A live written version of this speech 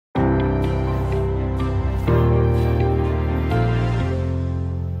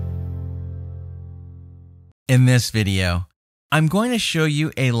In this video, I'm going to show you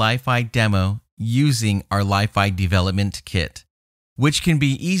a LiFi demo using our LiFi development kit, which can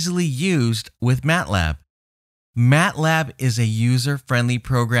be easily used with MATLAB. MATLAB is a user-friendly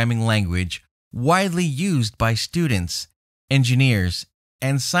programming language widely used by students, engineers,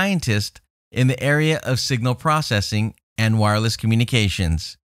 and scientists in the area of signal processing and wireless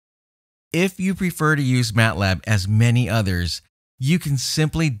communications. If you prefer to use MATLAB as many others, you can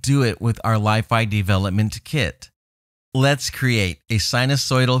simply do it with our LiFi development kit. Let's create a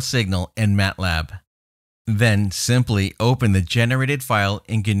sinusoidal signal in MATLAB. Then simply open the generated file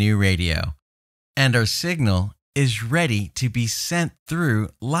in GNU Radio, and our signal is ready to be sent through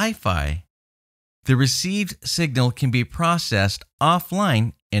LiFi. The received signal can be processed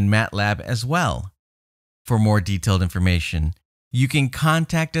offline in MATLAB as well. For more detailed information, you can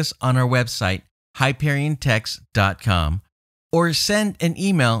contact us on our website, hyperiontext.com, or send an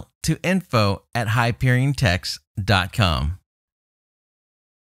email to info@hyperiontext.com.